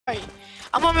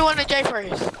I'm gonna be one to J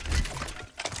first.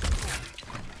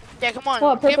 Yeah, come on.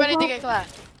 What, Get purple ready to pump? get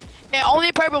clapped. Yeah,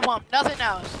 only purple pump, nothing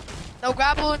else. No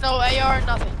grapple, no AR,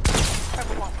 nothing.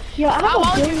 Purple pump. Yo, I How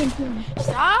have a would billion you things.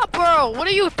 stop, bro? What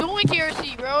are you doing,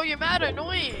 KRC, bro? You're mad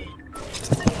annoying.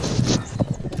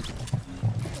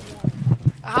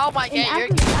 How am I And gay?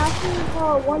 You're after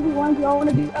 1v1s, y'all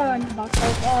wanna do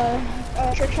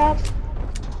trick shots?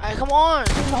 Alright, come on.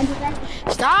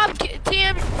 Stop,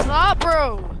 TM, stop,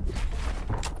 bro.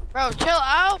 Bro, chill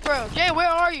out, bro. Jay, where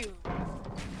are you?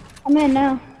 I'm in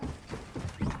now.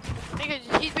 Nigga,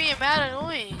 he's being mad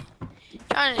annoying.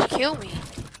 Trying to kill me.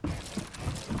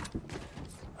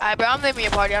 Alright, bro, I'm leaving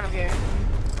your party. I don't care.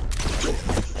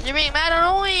 You're being mad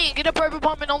annoying. Get a purple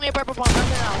pump and only a purple pump.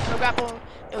 Nothing else. No grapple,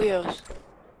 no heals.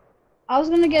 I was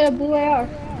gonna get a blue AR.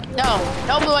 No,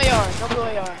 no blue AR. No blue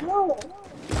AR. No.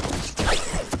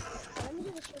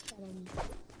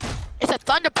 It's a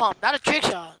thunder pump, not a trick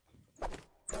shot.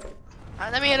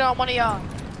 Alright, let me hit it on one of y'all.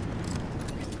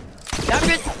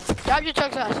 Drop your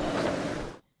chuck shots.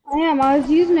 I was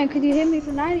using it because you hit me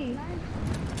for 90.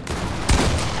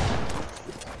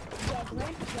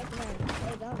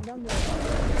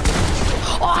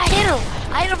 Oh, I hit him!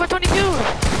 I hit him for 22!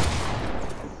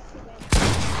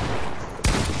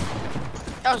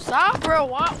 Yo, stop, bro.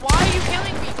 Why are you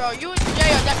killing me, bro? You and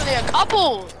Jay are definitely a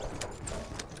couple!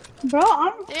 Bro,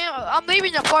 Damn, I'm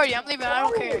leaving your party. I'm leaving. I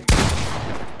don't care.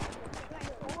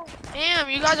 Damn,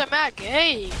 you guys are mad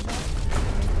gay.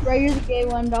 Bro, you're the gay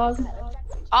one, dog.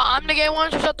 I'm the gay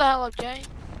one, so shut the hell up, Jay.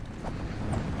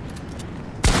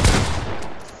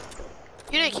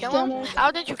 You didn't kill him? How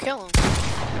did you kill him?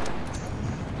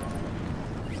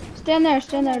 Stand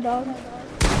there, dog.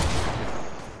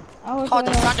 I was Called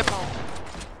the way off. thunder pump.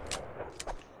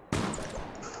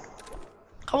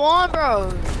 Come on,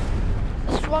 bro.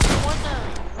 Let's walk the one now,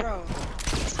 bro.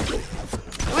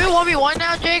 Are we 1v1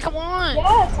 now, Jay? Come on.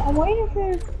 Yes, I'm waiting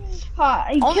for.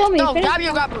 Kill me. No, finish drop me.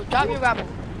 your grapple. Drop your grapple.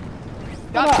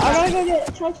 Hold on, I gotta go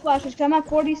get chug splashes because I'm at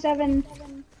 47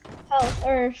 health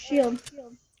or shield.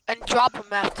 And drop him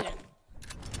after.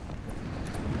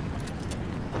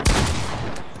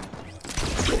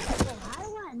 How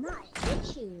do I not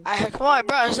hit you? Alright, come on,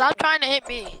 bro. Stop trying to hit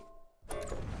me.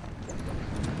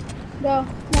 Go,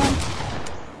 come on.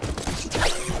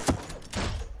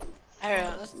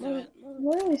 Alright, let's do it.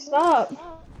 Really, stop.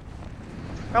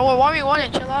 Bro, we're 1v1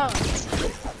 and chill out.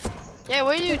 Yeah,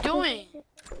 what are you doing?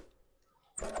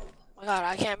 Oh my god,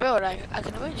 I can't build. I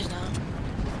can do it just now.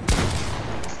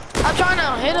 I'm trying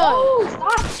to hit her. Oh,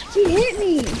 stop. She hit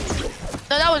me.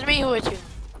 No, that was me who hit you.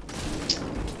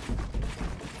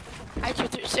 I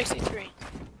hit you 63.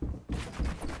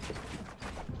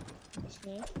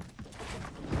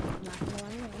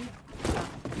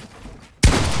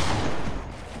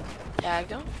 Yeah,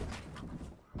 go.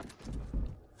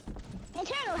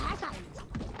 Internal has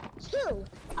two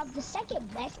of the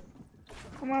second best.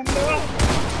 Come on, bro.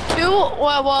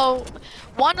 Well,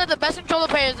 one of the best controller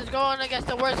players is going against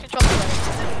the worst controller player.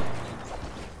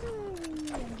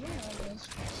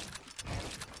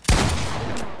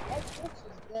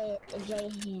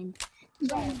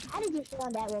 How did you feel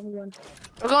on that 1v1?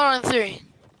 We're going on 3.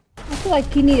 I feel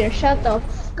like you need to shut the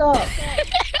fuck up.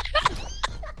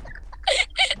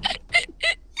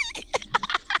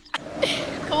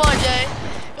 Come on, Jay.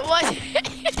 Come on, Jay.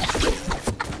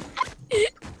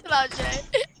 Chill out, Jay.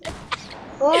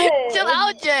 What? Chill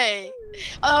out, Jay.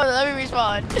 Oh, let me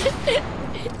respawn.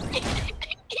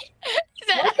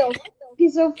 What the fuck?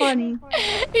 He's so funny.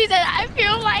 He said, I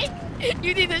feel like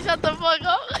you need to shut the fuck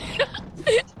up.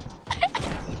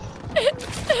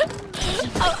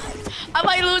 I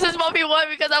might lose this 1v1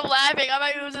 because I'm laughing. I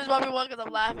might lose this 1v1 because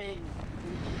I'm laughing.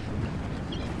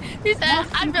 He said,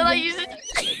 I feel like you should...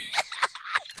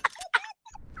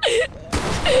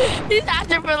 He's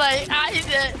asking for like, he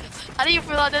said, how do you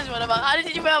feel on this one? How did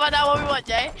you feel about that 1v1,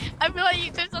 Jay? I feel like you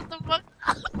should shut the fuck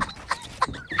up.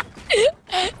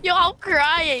 Yo, I'm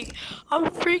crying. I'm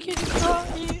freaking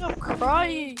crying. I'm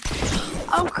crying.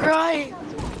 I'm crying.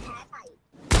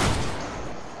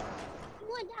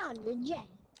 Went down the jet.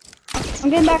 I'm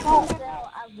getting back home. So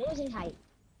I'm losing height.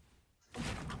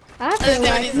 I feel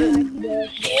like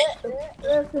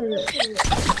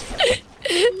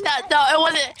No,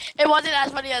 it wasn't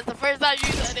as funny as the first time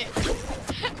you said it.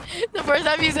 The first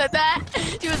time you said that,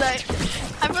 she was like,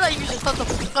 I feel like you should shut the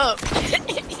fuck up.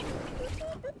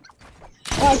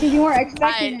 oh, because you weren't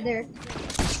expecting it there.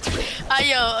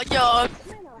 Yo,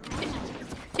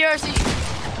 TRC,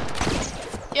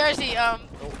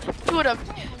 two of them.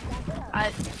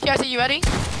 TRC, you ready?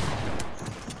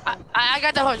 I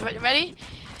got the host. Ready?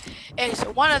 It's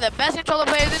one of the best controller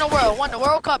players in the world. Won the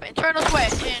World Cup in Internal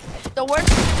Sweat and the worst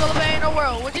controller player in the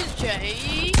world, which is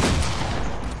Jay.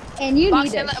 And you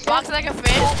Box, need it. box like a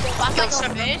fish. Box like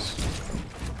a fish.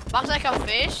 Box like a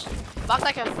fish. Box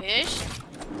like a fish.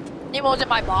 Nemo was in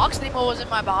my box. Nemo was in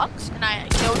my box, and I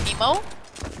killed Nemo.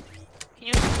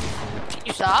 Can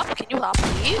you stop? Can you stop,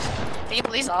 please? Can you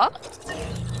please stop?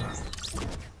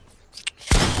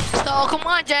 So come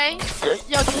on, Jay.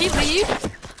 Yo, did he leave?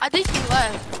 I think he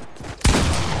left.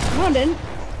 No, I didn't.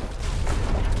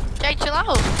 Jay, chill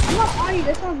out. I'm not on you.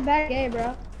 This sounds bad gay,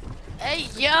 bro. Hey,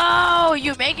 yo,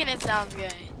 you making it sound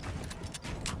gay.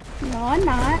 No, I'm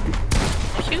not.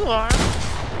 Yes, you are.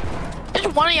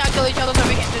 Just one of y'all kill each other so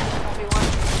we can do this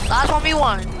 1v1. Last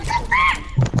 1v1.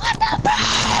 What the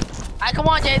fuck? Alright, come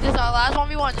on, Jay. This is our last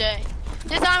 1v1, Jay.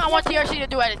 This time I want TRC to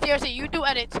do edits. TRC, you do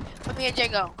edits for me and Jay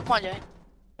go. Come on, Jay.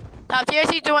 Now,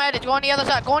 TRC doing edits. Go on the other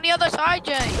side. Go on the other side,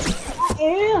 Jay.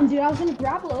 I am, dude. I was gonna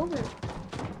grapple over.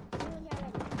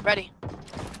 Ready.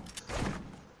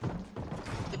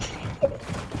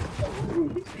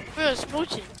 We're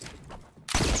smooching.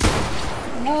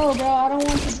 No, bro. I don't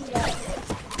want to do that.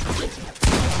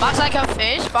 Box like a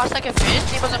fish. Box like a fish.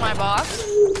 He was in my box.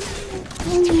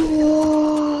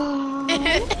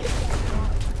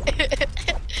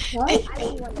 What? I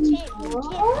don't want to change.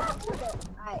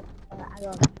 Alright, I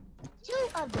go. Two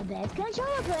of the best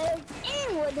controller players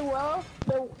in the world.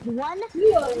 The one.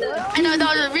 No,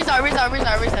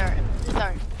 restart.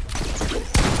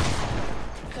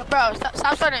 Bro, stop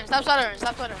stuttering.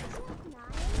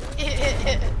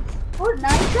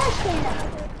 Fortnite trash can.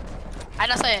 I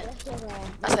don't say it.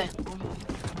 That's it.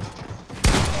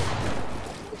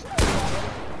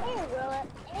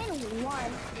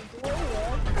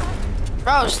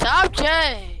 Bro, stop,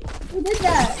 Jay. Who did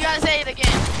that? You gotta say it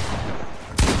again.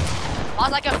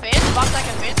 Box like a fish.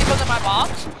 He goes in my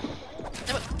box.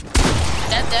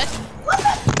 Dead.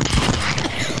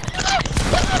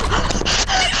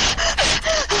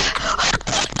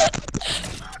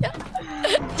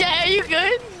 Jay, are you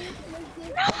good?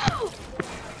 No.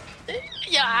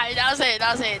 Yeah, that's it.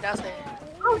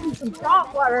 I'll do some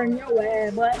salt water in your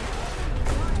way, but.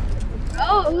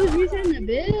 Oh, who's using the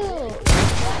bill?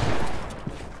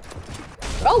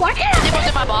 Oh, why can't He goes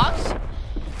in my box.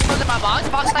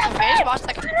 Box like a fish. Box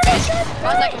like a fish.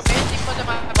 He goes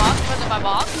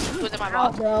in my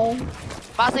box. bro?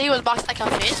 He was boxed like a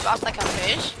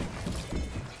fish.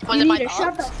 He was You in my need to box.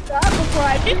 shut the fuck up before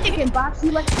I freaking box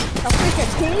you like a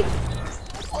freaking pig.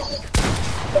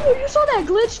 Oh, you saw that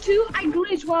glitch too? I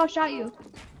glitched while I shot you.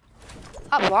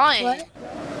 I'm lying. What?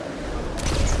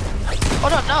 Oh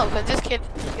no, because this kid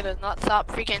is gonna not stop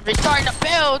freaking restarting the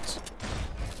builds.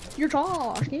 You're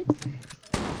tall, kid.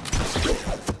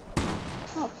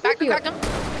 Oh, Cracked fuck you. him.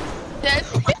 Dead.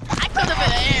 I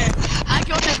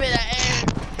killed him in the air.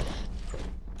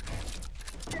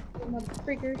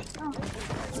 Freakers.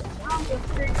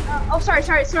 Oh, sorry.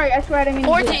 I swear I didn't mean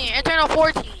 14, internal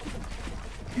 14.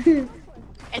 to do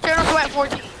Internal sweat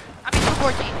 14. I mean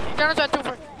 214. Internal sweat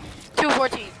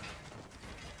 214.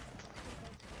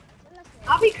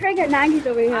 I'll be Craig at 90s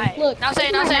over here. Alright, Look. now say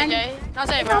it, Jay. Now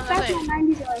say it, bro. How fast my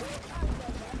 90s are.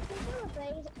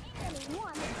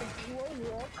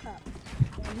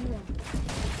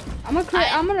 I'm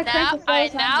gonna crank the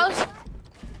first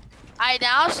I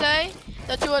now say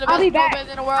the two of the I'll best be back. players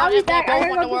in the world I'll be if they back. both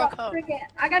won the World Cup.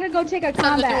 I gotta go take a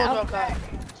Because of the combat. duos I'll World be Cup.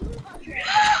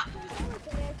 back.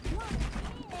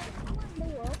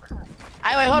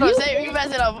 Alright, wait, hold on. Say, you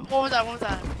mess it up. One more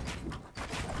time.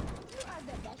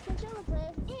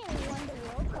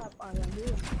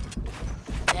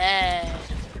 Yeah.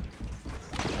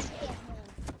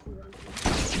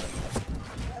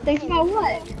 Thanks about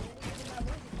what?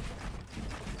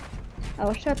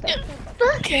 Oh, shut the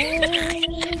fuck up.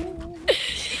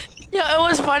 Yo, it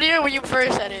was funnier when you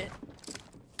first said it.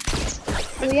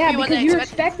 Well, yeah, You wasn't because you're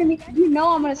expecting- expecting me. You know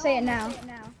I'm gonna say it now.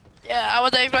 Yeah, I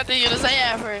wasn't expecting you to say it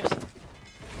at first.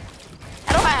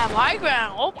 How do I have high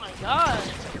ground? Oh my god.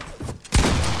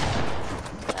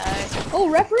 Oh,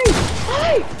 referee!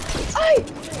 Hey!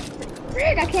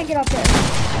 Frig, I can't get up there.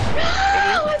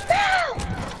 No, I fell!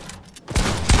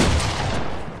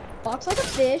 Walks like a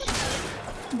fish.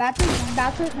 About to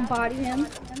body him.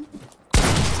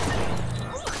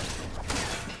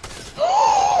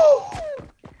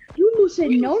 You almost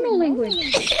said no language.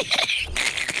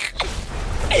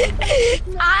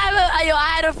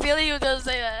 I had a feeling you were gonna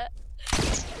say that.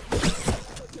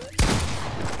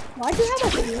 Why'd you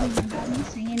have a feeling about me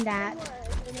saying that?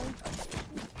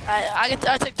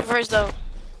 I took the first though.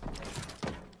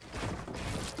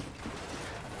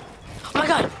 Oh my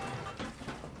god!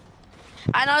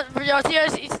 I know, yo,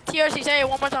 TRC, say it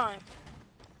one more time.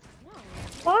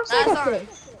 Walks Last like a time.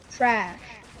 fish. Trash.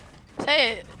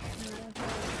 Say it.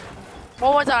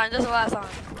 One more time, just the last time.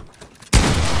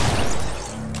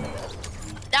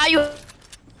 Now you.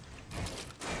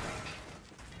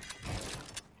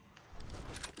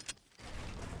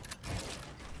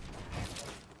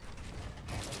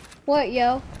 What,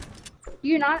 yo?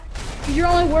 You're not? Your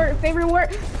only favorite word?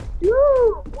 Dude,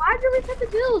 why'd you reset the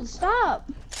build? Stop.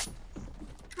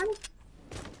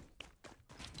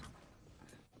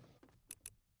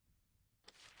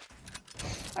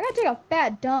 I gotta take a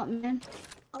fat dump, man.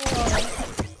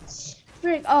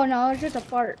 Frick. Oh no, it's just a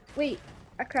fart. Wait,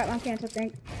 I crapped my pants, I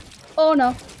think. Oh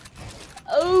no.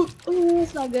 Oh,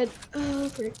 it's not good. Oh,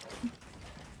 frick.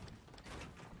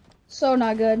 So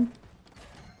not good.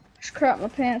 Just crap my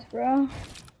pants, bro.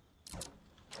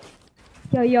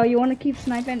 Yo, you wanna keep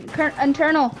sniping?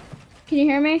 Internal, can you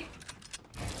hear me?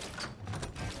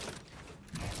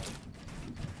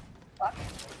 Fuck.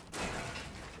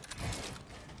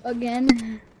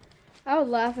 Again. I would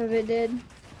laugh if it did.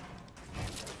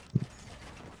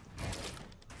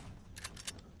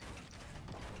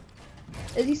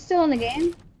 Is he still in the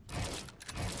game?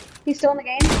 He's still in the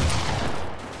game?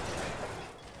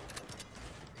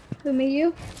 Who, me,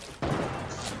 you?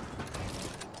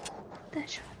 That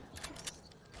shot.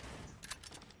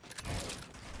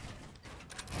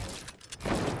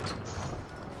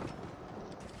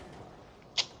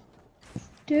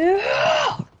 Dude!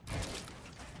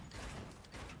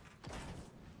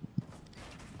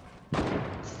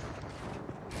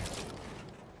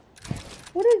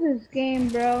 What is this game,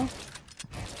 bro?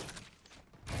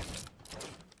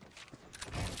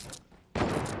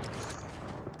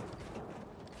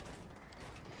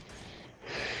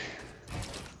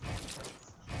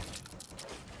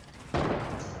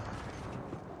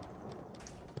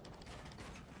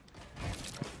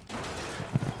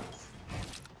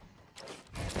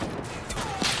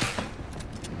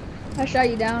 I shot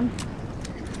you down.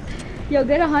 Yo,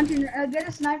 get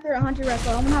a sniper, a hunter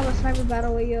rifle. I'm gonna have a sniper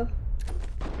battle with you.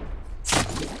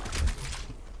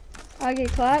 I get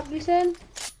clapped, you said?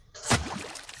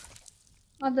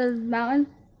 On the mountain?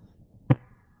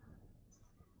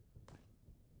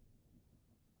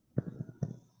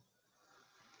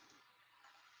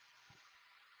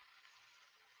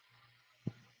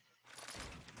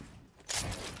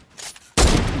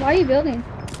 Why are you building?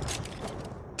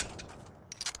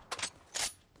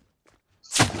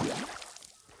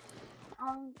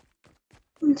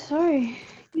 I'm sorry.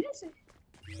 You didn't say.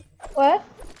 What?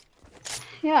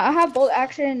 Yeah, I have bolt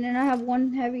action and I have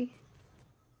one heavy.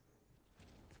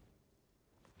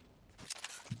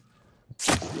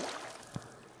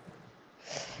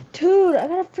 Dude, I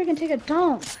gotta freaking take a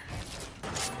dump.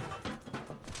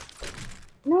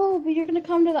 No, but you're gonna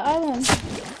come to the island.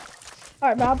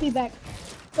 Alright, but I'll be back.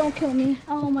 Don't kill me.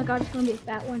 Oh my god, it's gonna be a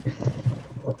fat one.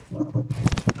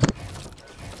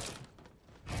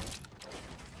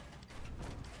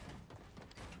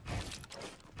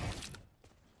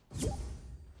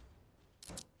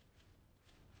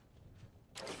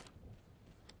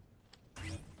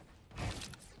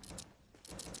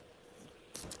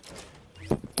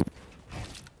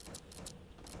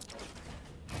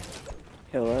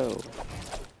 Hello.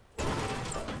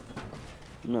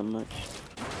 Not much.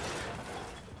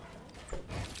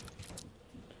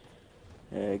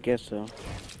 I guess so.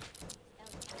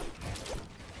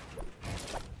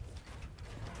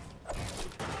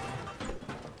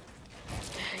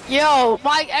 Yo,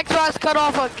 my Xbox cut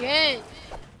off again.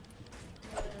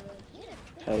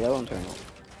 Hello, internal.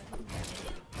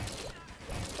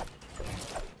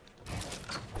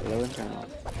 Hello, internal.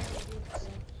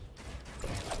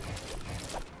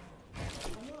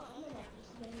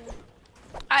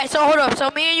 Alright, so hold up. So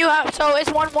me and you have, so it's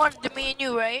 1-1 to me and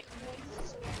you, right?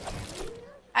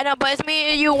 I know, but it's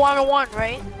me and you 1-1,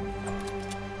 right?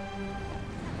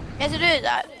 Yes, it is.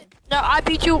 No, I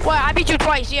beat you. Well, I beat you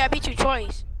twice. Yeah, I beat you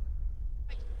twice.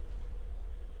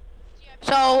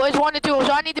 So it's 1-2.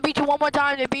 So I need to beat you one more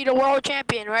time to be the world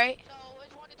champion, right?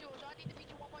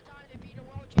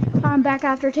 I'm back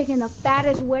after taking the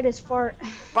fattest, wettest fart.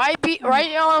 Right,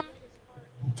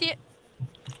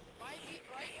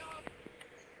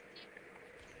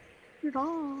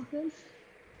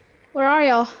 Where are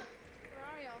y'all?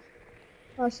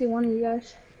 Oh, I see one of you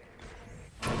guys.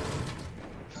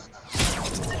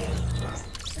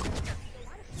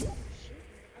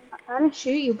 I didn't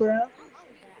shoot you, bro.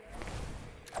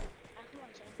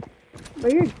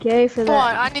 But you're gay for that. Come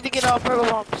on, I need to get off Burger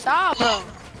Bump. Stop, bro.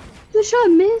 The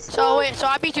shot missed. So wait, so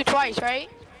I beat you twice, right?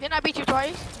 Didn't I beat you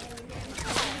twice?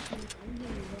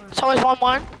 So it's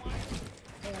 1-1.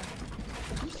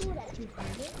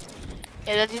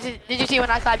 Yeah, did you see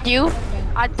when I clapped you?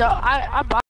 I